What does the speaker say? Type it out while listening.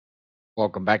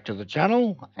Welcome back to the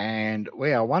channel, and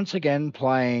we are once again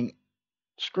playing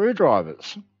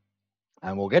screwdrivers.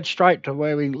 And we'll get straight to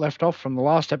where we left off from the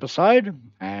last episode,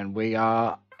 and we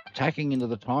are attacking into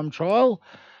the time trial,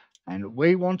 and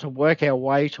we want to work our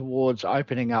way towards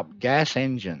opening up gas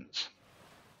engines.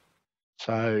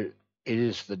 So it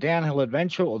is the downhill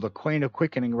adventure or the Queen of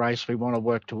Quickening race we want to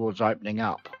work towards opening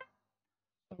up.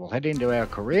 We'll head into our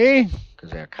career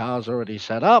because our car's already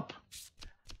set up.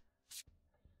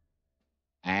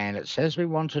 And it says we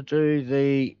want to do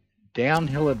the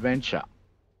downhill adventure,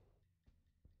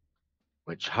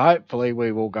 which hopefully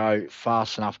we will go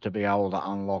fast enough to be able to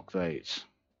unlock these.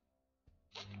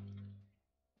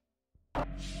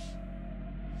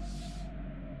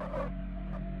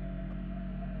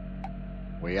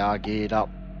 We are geared up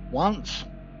once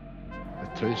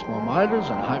with two small motors,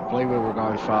 and hopefully we will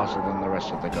go faster than the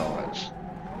rest of the guys.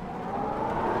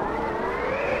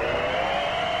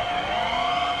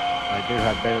 They do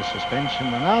have better suspension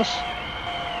than us,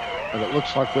 but it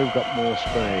looks like we've got more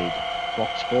speed.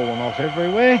 Blocks falling off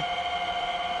everywhere.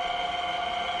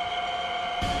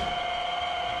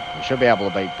 We should be able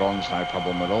to beat bronze, no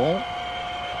problem at all.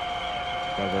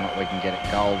 Whether or not we can get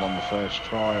it gold on the first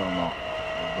try or not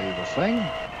will be the thing.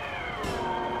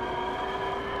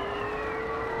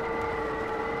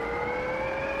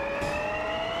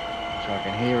 So I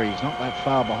can hear he's not that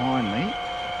far behind me.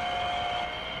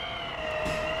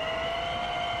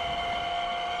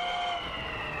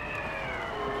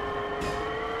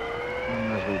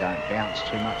 Don't bounce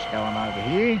too much going over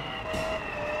here.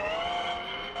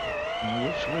 And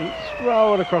literally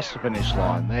throw it across the finish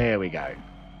line. There we go.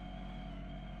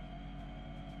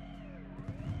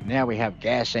 Now we have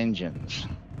gas engines.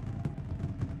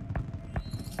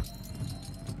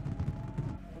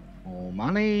 More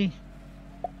money.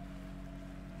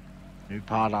 New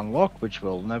part unlocked, which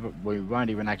we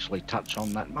won't even actually touch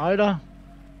on that motor.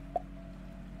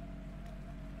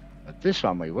 But this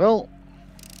one we will.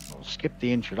 We'll skip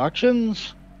the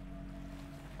introductions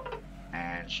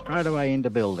and straight away into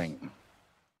building.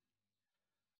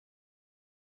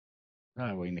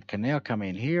 So we can now come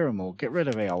in here and we'll get rid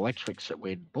of our electrics that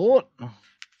we'd bought.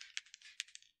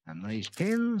 And these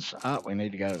pins, we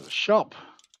need to go to the shop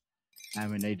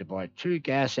and we need to buy 2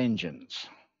 gas engines.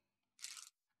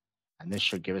 And this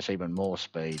should give us even more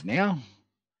speed now.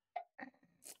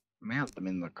 Mount them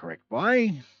in the correct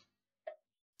way.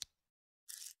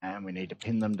 And we need to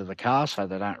pin them to the car so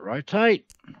they don't rotate.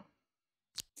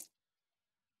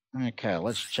 Okay,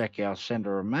 let's check our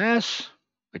center of mass,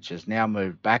 which has now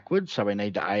moved backwards. So we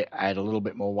need to add a little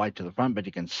bit more weight to the front, but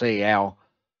you can see our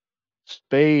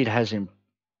speed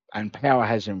and power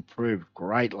has improved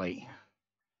greatly.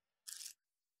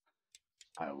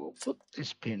 I will put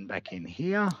this pin back in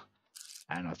here.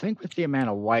 And I think with the amount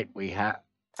of weight we have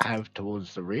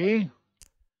towards the rear,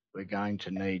 we're going to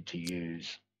need to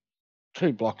use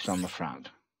 2 blocks on the front.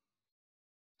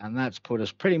 And that's put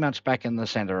us pretty much back in the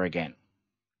center again.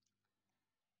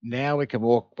 Now we can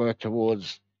work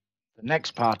towards the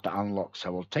next part to unlock.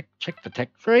 So we'll check the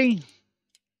tech tree.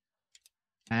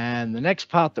 And the next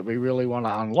part that we really want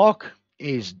to unlock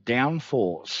is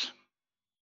downforce.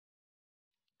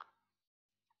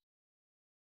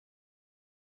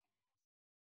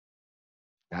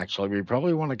 Actually, we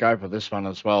probably want to go for this one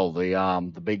as well,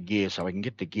 the big gear, so we can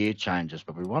get the gear changes.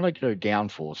 But we want to do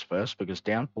downforce first because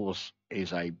downforce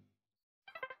is a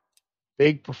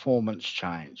big performance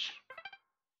change.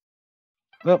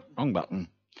 Oh, wrong button.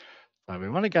 So we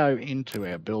want to go into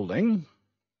our building,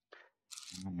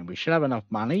 and we should have enough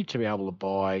money to be able to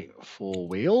buy 4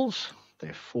 wheels.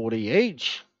 They're 40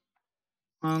 each.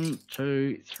 1,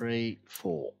 2, 3,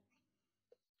 4.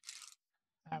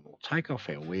 And we'll take off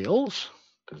our wheels,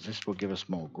 because this will give us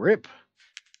more grip.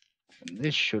 And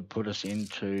this should put us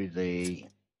into the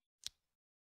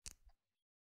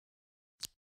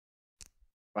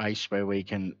race where we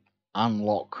can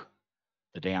unlock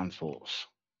the downforce.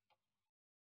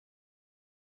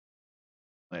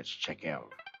 Let's check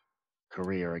out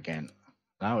career again.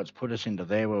 Now it's put us into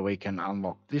there where we can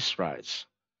unlock this race.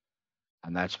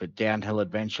 And that's for downhill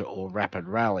adventure or rapid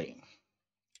rally.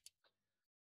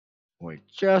 We're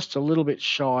just a little bit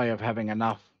shy of having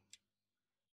enough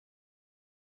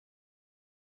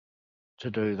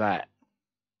to do that.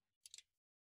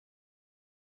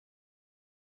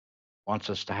 Wants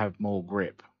us to have more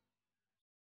grip.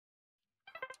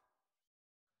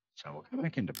 So we'll go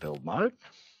back into build mode.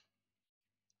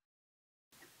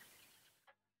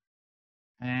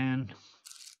 And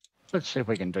let's see if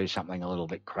we can do something a little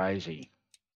bit crazy.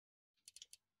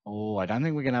 Oh, I don't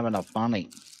think we're going to have enough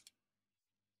money.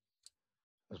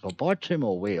 We'll buy 2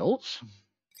 more wheels.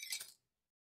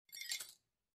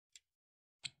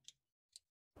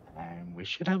 we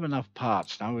should have enough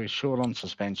parts. No, we're short on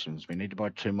suspensions. We need to buy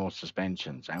 2 more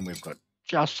suspensions, and we've got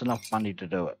just enough money to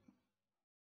do it.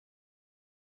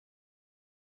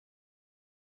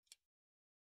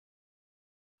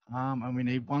 And we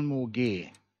need 1 more gear.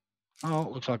 Oh,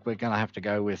 it looks like we're going to have to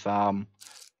go with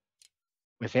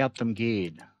without them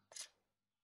geared.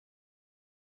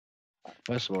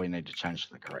 First of all, we need to change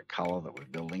to the correct color that we're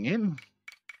building in,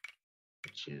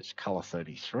 which is color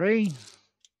 33.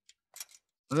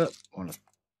 That one.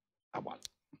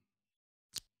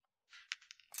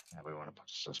 Now we want to put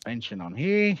suspension on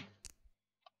here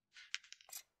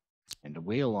and a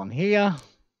wheel on here,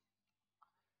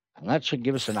 and that should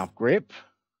give us enough grip.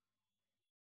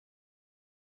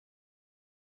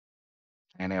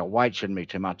 And our weight shouldn't be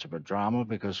too much of a drama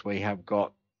because we have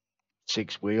got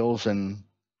 6 wheels, and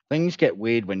things get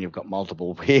weird when you've got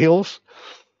multiple wheels.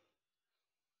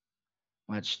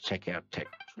 Let's check out tech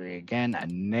tree again,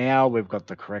 and now we've got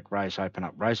the correct race open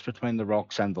up. Race between the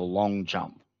rocks and the long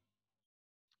jump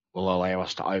will allow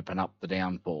us to open up the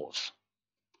downforce.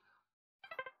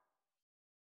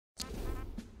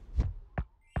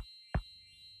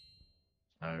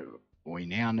 So we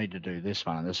now need to do this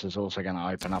one, and this is also going to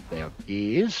open up our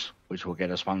gears, which will get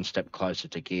us 1 step closer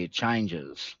to gear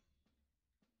changes.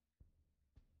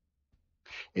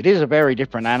 It is a very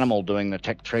different animal doing the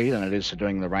tech tree than it is to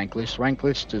doing the rank list. Rank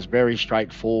list is very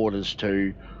straightforward as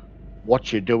to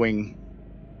what you're doing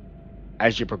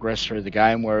as you progress through the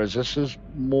game, whereas this is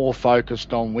more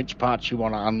focused on which parts you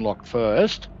want to unlock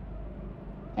first,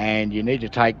 and you need to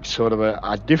take sort of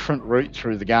a different route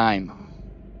through the game.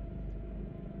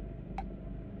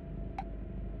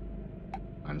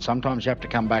 And sometimes you have to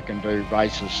come back and do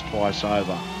races twice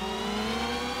over.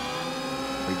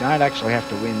 We don't actually have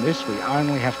to win this, we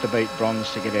only have to beat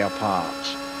bronze to get our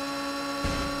parts.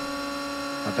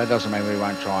 But that doesn't mean we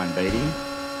won't try and beat him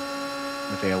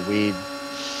with our weird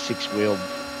 6-wheeled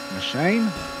machine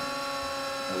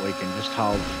that we can just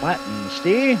hold flat and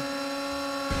steer.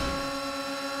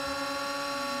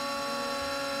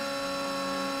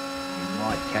 We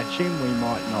might catch him, we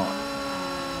might not.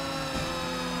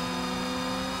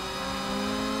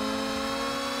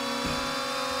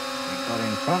 We got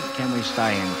in front, can we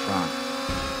stay in front?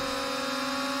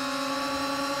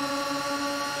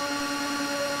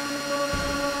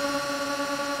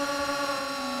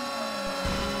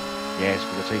 Yes,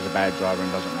 because he's a bad driver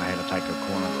and doesn't know how to take a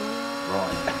corner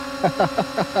right.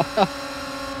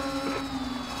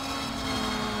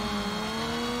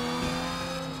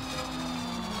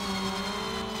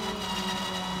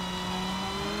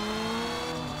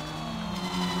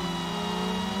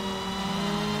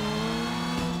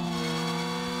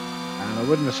 And I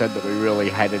wouldn't have said that we really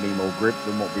had any more grip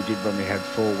than what we did when we had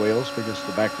 4 wheels, because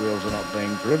the back wheels are not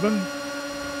being driven.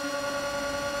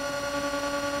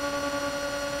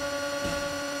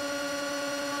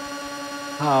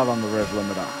 Hard on the rev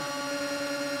limiter.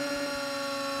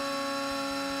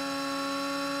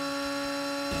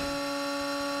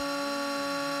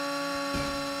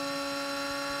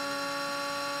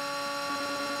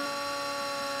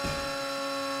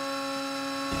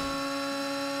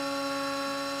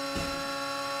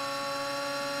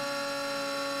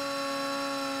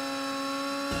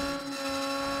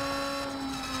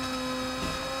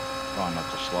 Try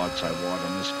not to slide so wide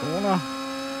on this corner.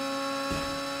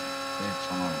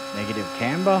 It's on a negative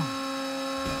camber.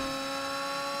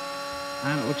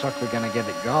 And it looks like we're going to get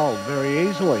it gold very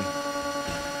easily.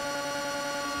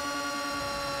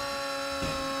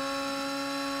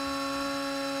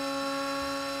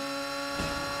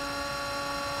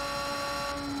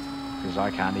 Because I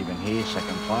can't even hear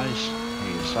second place.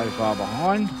 He is so far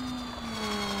behind.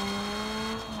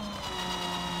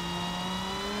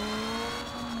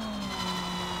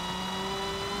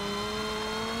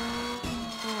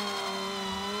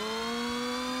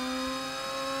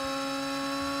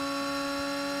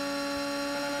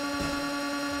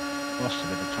 Lost a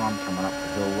bit of time coming up the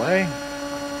hill there.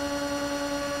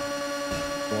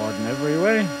 Sliding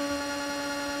everywhere.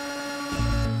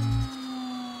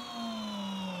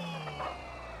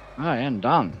 Oh, and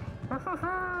done.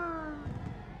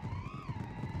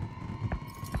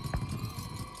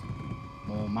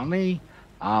 More money.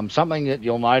 Something that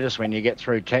you'll notice when you get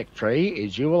through Tech Tree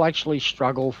is you will actually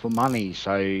struggle for money.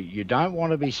 So you don't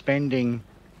want to be spending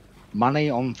money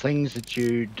on things that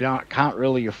you can't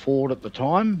really afford at the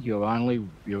time. You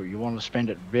want to spend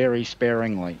it very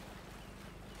sparingly.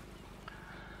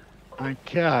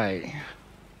 Okay,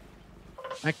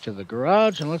 back to the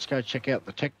garage, and let's go check out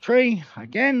the tech tree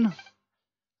again,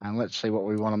 and let's see what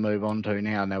we want to move on to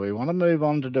now. Now we want to move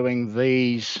on to doing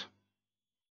these.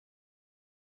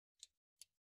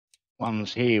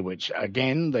 ones here, which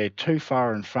again, they're too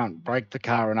far in front. Break the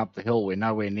car and up the hill. We're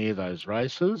nowhere near those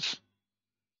races.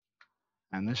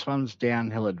 And this one's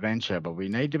downhill adventure, but we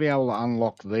need to be able to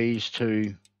unlock these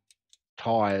two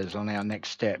tyres on our next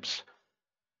steps.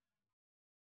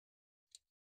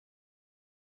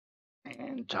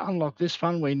 And to unlock this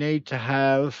one, we need to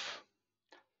have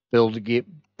build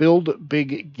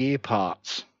big gear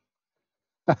parts.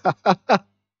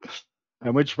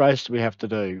 And which race do we have to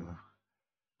do?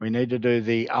 We need to do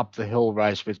the up the hill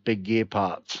race with big gear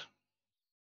parts.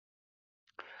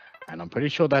 And I'm pretty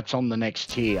sure that's on the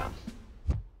next tier.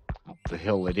 Up the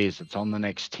hill it is. It's on the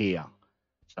next tier.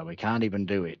 So we can't even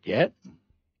do it yet.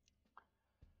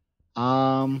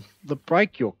 The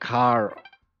break your car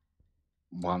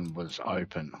one was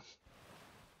open,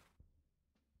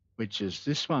 which is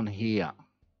this one here.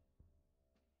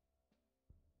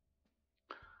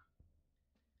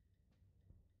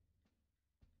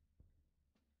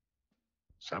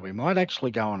 So we might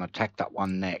actually go and attack that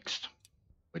one next,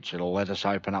 which it'll let us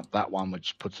open up that one,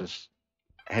 which puts us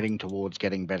heading towards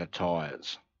getting better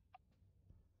tyres.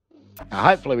 Now,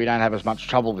 hopefully we don't have as much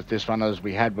trouble with this one as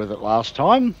we had with it last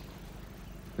time,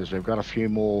 because we've got a few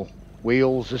more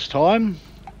wheels this time,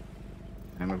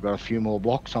 and we've got a few more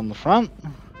blocks on the front,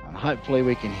 and hopefully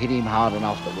we can hit him hard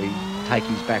enough that we take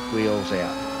his back wheels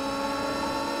out.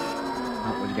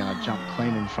 We're going to jump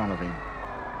clean in front of him.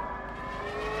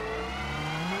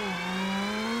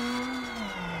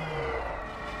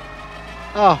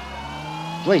 Oh,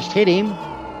 at least hit him.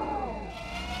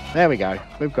 There we go.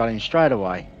 We've got him straight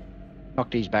away.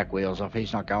 Knocked his back wheels off.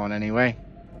 He's not going anywhere.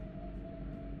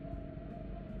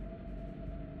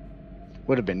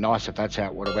 Would have been nice if that's how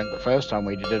it would have went the first time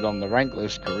we did it on the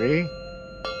rankless career.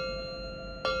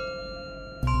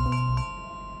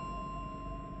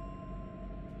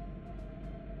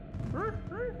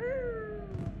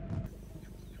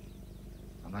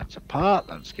 And that's a part.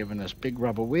 That's given us big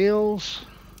rubber wheels.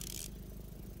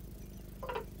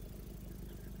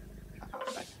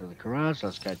 Back to the garage.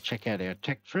 Let's go check out our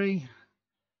tech tree.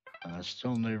 There's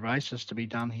still new races to be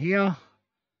done here.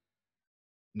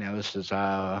 Now this is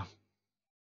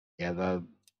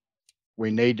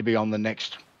we need to be on the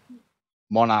next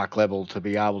Monarch level to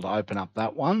be able to open up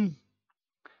that one.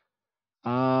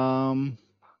 And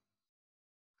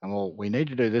we need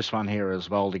to do this one here as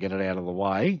well to get it out of the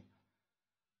way.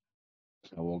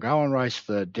 So we'll go and race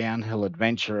the downhill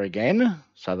adventure again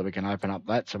so that we can open up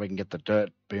that so we can get the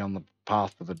dirt, be on the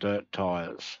path with the dirt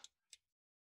tyres.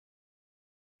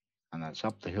 And that's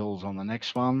up the hills on the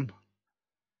next one.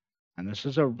 And this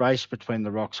is a race between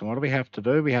the rocks. And what do we have to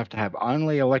do? We have to have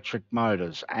only electric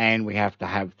motors, and we have to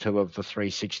have 2 of the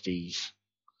 360s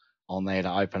on there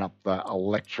to open up the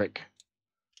electric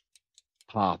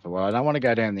path. Well, I don't want to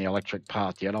go down the electric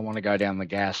path yet. I want to go down the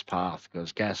gas path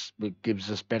because gas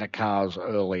gives us better cars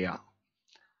earlier.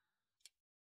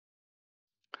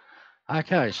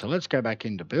 Okay, so let's go back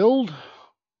into build.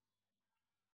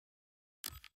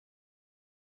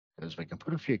 Because we can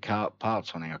put a few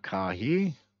parts on our car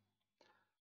here.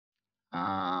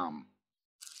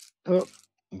 We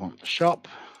want the shop.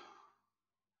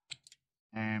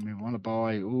 And we want to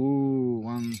buy,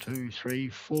 1, 2, 3,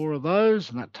 4 of those.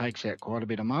 And that takes out quite a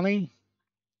bit of money.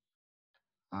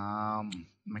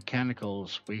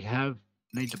 Mechanicals, we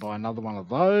need to buy another one of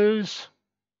those.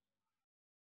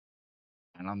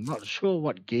 And I'm not sure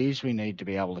what gears we need to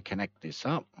be able to connect this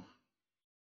up.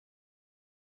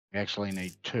 We actually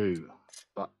need 2.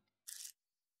 But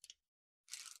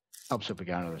helps if we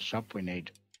go to the shop. We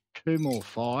need 2 more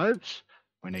 5s.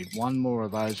 We need 1 more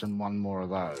of those and 1 more of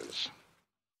those.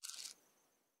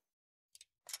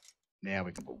 Now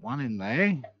we can put 1 in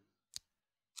there,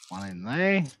 1 in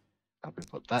there. So we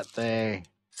put that there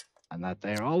and that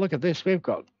there. Oh, look at this. We've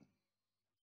got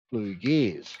blue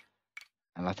gears.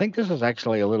 And I think this is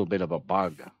actually a little bit of a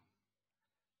bug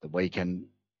that we can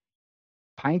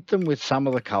paint them with some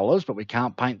of the colours, but we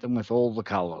can't paint them with all the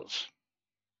colours.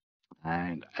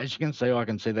 And as you can see, I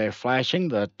can see they're flashing.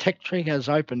 The tech tree has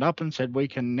opened up and said we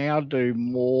can now do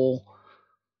more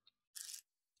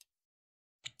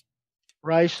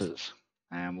races.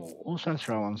 And we'll also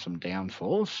throw on some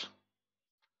downforce.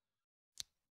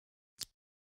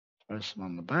 Throw some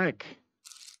on the back.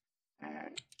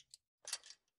 And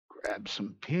grab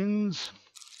some pins.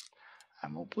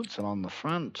 And we'll put some on the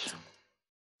front.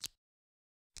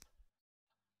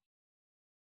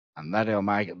 And that'll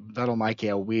make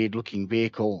our weird looking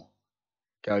vehicle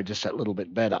go just that little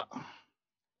bit better.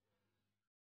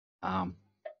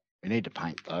 We need to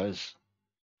paint those.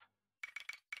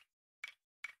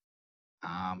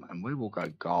 And we will go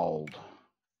gold,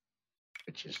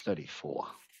 which is 34.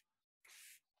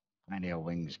 Mania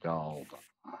Wings Gold.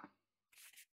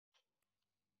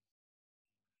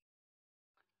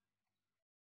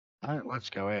 Let's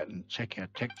go out and check our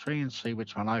tech tree and see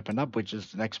which one opened up, which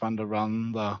is the next one to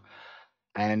run the.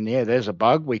 And yeah, there's a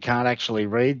bug. We can't actually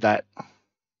read that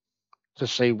to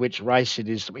see which race it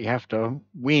is that we have to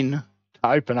win to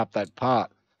open up that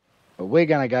part. But we're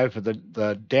going to go for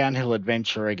the downhill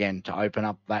adventure again to open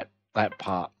up that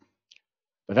part.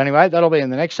 But anyway, that'll be in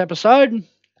the next episode,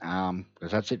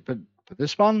 because that's it for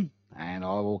this one. And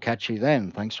I will catch you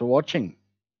then. Thanks for watching.